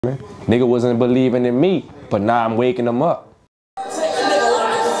Nigga wasn't believing in me, but now I'm waking them up.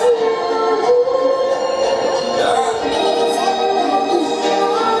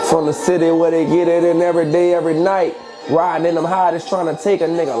 From the city where they get it in every day, every night. Riding in them high, just trying to take a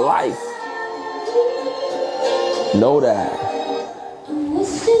nigga life. Know that.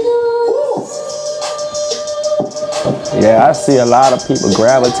 Yeah, I see a lot of people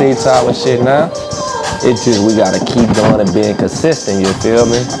gravitate toward shit now. It's just we gotta keep doing and being consistent, you feel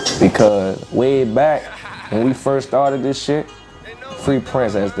me? Because way back when we first started this shit, Free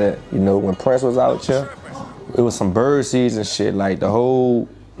Prince as that, you know, when Prince was out here, it was some bird seeds and shit, like the whole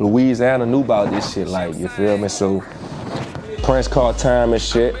Louisiana knew about this shit, like, you feel me? So Prince called time and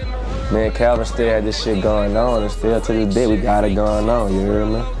shit. Me and Calvin still had this shit going on, and still to this day we got it going on, you hear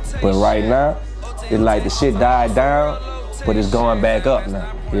me? But right now, it's like the shit died down, but it's going back up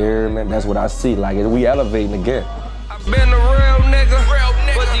now. You hear me? That's what I see, like we elevating again. I've been a real nigga,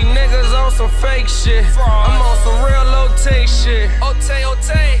 but these niggas on some fake shit. I'm on some real low-tech shit.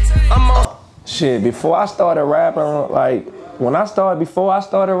 I'm on. Shit, before I started rapping, like, before I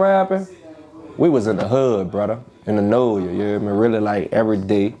started rapping, we was in the hood, brother. In the Magnolia, you hear me? Really like every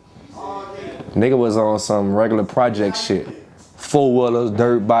day. Nigga was on some regular project shit. Four-wheelers,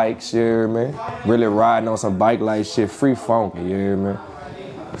 dirt bikes, you hear me? Really riding on some bike life shit, free funky, you hear me?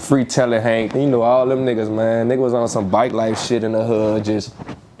 Free telehank, you know, all them niggas, man. Niggas was on some bike life shit in the hood, just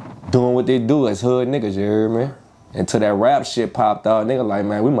doing what they do as hood niggas, you hear me? Until that rap shit popped out, nigga like,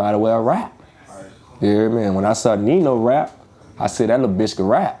 man, we might as well rap. You hear me? And when I saw Nino rap, I said that little bitch could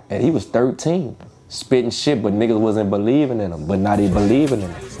rap. And he was 13, spitting shit, but niggas wasn't believing in him, but now they believing in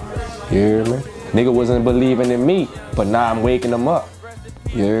him. You hear me? Nigga wasn't believing in me, but now I'm waking them up.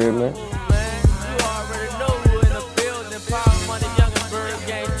 You hear me?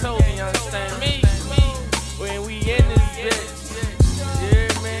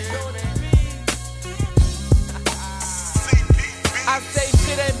 I say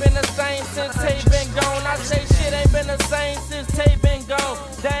shit ain't been the same since Tay been gone. I say shit ain't been the same since Tay been gone.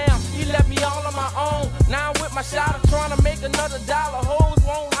 Damn, he left me all on my own. Now I'm with my shot, I'm trying to make another dollar. Hoes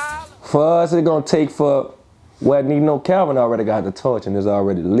won't holler. For us, it's gonna take for, well, you know, Calvin already got the torch and it's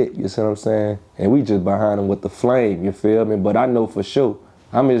already lit, you see what I'm saying? And we just behind him with the flame, you feel me? But I know for sure,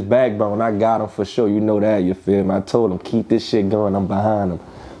 I'm his backbone, I got him for sure, you know that, you feel me? I told him, keep this shit going, I'm behind him.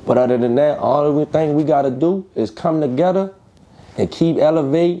 But other than that, all the thing we gotta do is come together and keep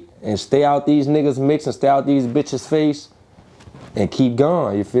elevate and stay out these niggas mix and stay out these bitches' face and keep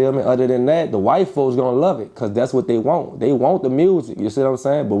going, you feel me? Other than that, the white folks gonna love it because that's what they want. They want the music, you see what I'm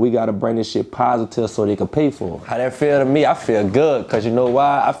saying? But we gotta bring this shit positive so they can pay for it. How that feel to me? I feel good because you know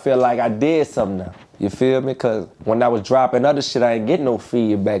why? I feel like I did something now, you feel me? Because when I was dropping other shit, I ain't get no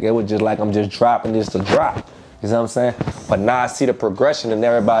feedback. It was just like I'm just dropping this to drop. You see what I'm saying? But now I see the progression and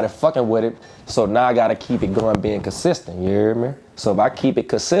everybody fucking with it. So now I gotta keep it going, being consistent, you hear me? So if I keep it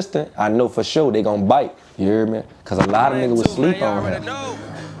consistent, I know for sure they gonna bite, you hear me? Cause a lot of niggas would sleep on him.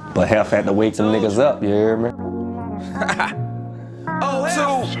 But Hef had to wake some niggas up, you hear me?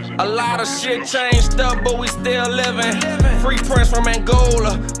 A lot of shit changed up, but we still living. Free Prince from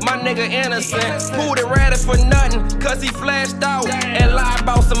Angola, my nigga innocent. Pulled it ready for nothing, cause he flashed out. And lied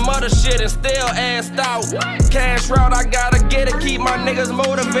about some other shit and still assed out. Cash route, I gotta get it, keep my niggas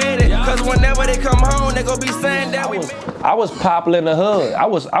motivated. Cause whenever they come home, they gon' be saying that I was popular in the hood.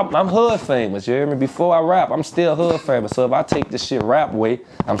 I'm hood famous, you hear me? Before I rap, I'm still hood famous. So if I take this shit rap way,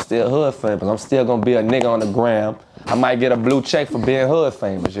 I'm still hood famous. I'm still gonna be a nigga on the gram. I might get a blue check for being hood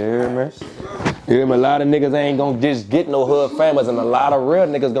famous, you hear me? You hear me? A lot of niggas ain't gonna just get no hood famous, and a lot of real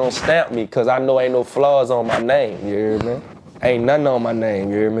niggas gonna stamp me cause I know ain't no flaws on my name, you hear me? Ain't nothing on my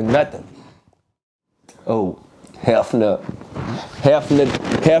name, you hear me? Nothing. Oh, Hefner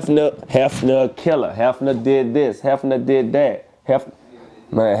killer. Hefner did this, Hefner did that.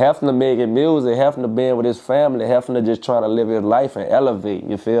 Man, Hefner making music, Hefner being with his family, Hefner just trying to live his life and elevate,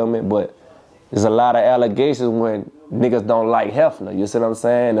 you feel me? But there's a lot of allegations when niggas don't like Hefner, you see what I'm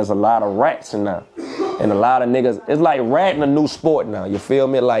saying? There's a lot of rats now. And a lot of niggas, it's like ratting a new sport now, you feel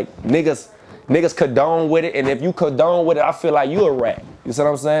me? Like niggas condone with it, and if you condone with it, I feel like you a rat. You see what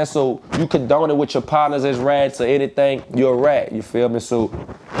I'm saying? So you condone it with your partners as rats or anything, you're a rat, you feel me? So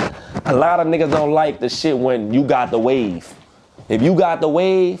a lot of niggas don't like the shit when you got the wave. If you got the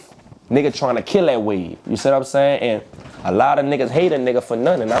wave, nigga trying to kill that wave, you see what I'm saying? And a lot of niggas hate a nigga for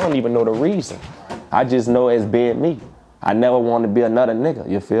nothing, and I don't even know the reason. I just know it's being me. I never want to be another nigga,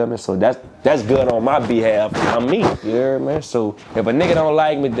 you feel me? So that's good on my behalf. I'm me, you hear me? So if a nigga don't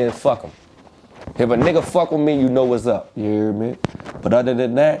like me, then fuck him. If a nigga fuck with me, you know what's up, you hear me? But other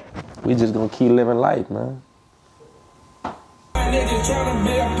than that, we just gonna keep living life, man. niggas tryna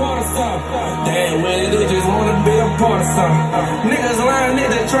be a part of something. Damn with it, they just wanna be a part of something. Niggas lying, they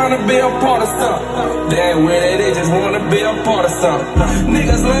just tryna be a part of something. Damn with it, they just wanna be a part of something.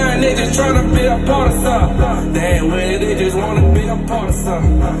 Niggas lying, they just tryna be a part of something. Damn with it, they just wanna be a part of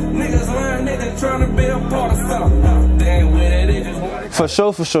something. Niggas lying, they just tryna be a part of something. Damn with it, they just wanna. For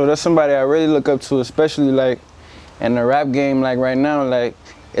sure. That's somebody I really look up to, especially like in the rap game. Like right now, like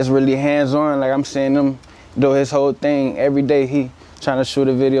it's really hands-on. Like I'm seeing him do his whole thing every day. He trying to shoot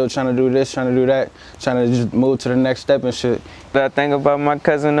a video, trying to do this, trying to do that, trying to just move to the next step and shit. What I think about my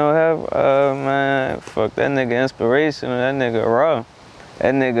cousin O'Have, man, fuck that nigga inspirational, that nigga raw.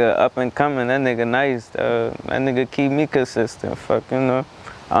 That nigga up and coming, that nigga nice. That nigga keep me consistent, fuck, you know.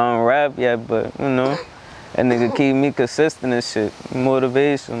 I don't rap yet, but, you know, that nigga keep me consistent and shit.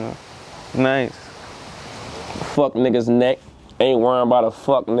 Motivational, nice. Fuck niggas' neck. Ain't worrying about a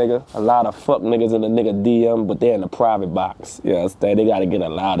fuck nigga. A lot of fuck niggas in the nigga DM, but they're in the private box. You understand? They gotta get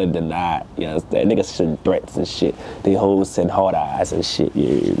allowed and denied. You understand? Niggas send threats and shit. They hoes send hard eyes and shit.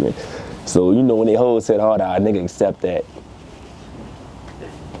 Yeah, man. So you know when they hoes send hard eyes, nigga accept that.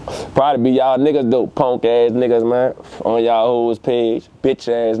 Probably be y'all niggas though, punk ass niggas, man. On y'all hoes page, bitch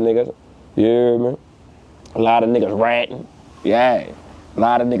ass niggas. Yeah, man. A lot of niggas ratting. Yeah. A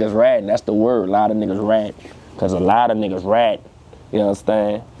lot of niggas ratting. That's the word. A lot of niggas ratting. Cause a lot of niggas ratting. You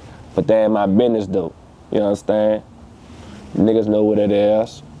understand? But they ain't my business though. You understand? Niggas know what it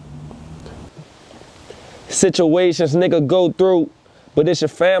is. Situations nigga go through, but it's your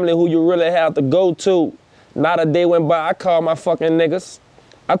family who you really have to go to. Not a day went by, I called my fucking niggas.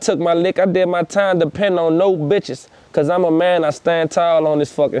 I took my lick, I did my time, depend on no bitches. Cause I'm a man, I stand tall on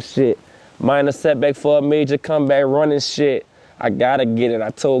this fucking shit. Minor setback for a major comeback, running shit. I gotta get it, I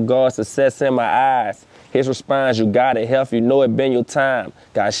told God success in my eyes. His response, you got it, health, you know it been your time.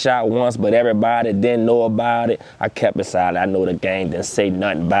 Got shot once, but everybody didn't know about it. I kept it silent, I know the gang didn't say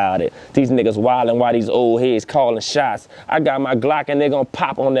nothing about it. These niggas wildin' while these old heads calling shots. I got my Glock and they gon'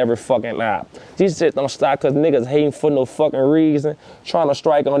 pop on every fucking op. These shit don't stop cause niggas hating for no fucking reason. Trying to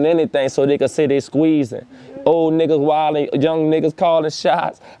strike on anything so they can say they squeezing. Old niggas wildin', young niggas calling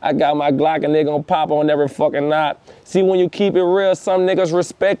shots. I got my Glock and they gon' pop on every fucking op. See, when you keep it real, some niggas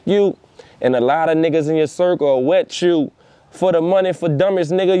respect you. And a lot of niggas in your circle will wet you. For the money, for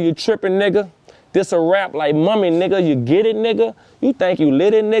dummies, nigga, you trippin', nigga. This a rap like mummy, nigga, you get it, nigga? You think you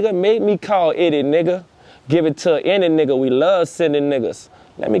lit it, nigga? Make me call it, nigga. Give it to any nigga, we love sending niggas.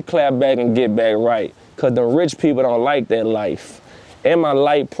 Let me clap back and get back right. Cause the rich people don't like that life. And my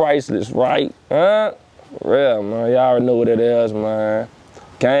life priceless, right? Huh? Real, man, y'all already know what it is, man.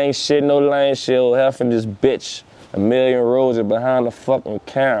 Gang shit, no lame shit, Hefner this bitch. 1,000,000 roses behind the fucking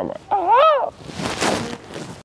camera.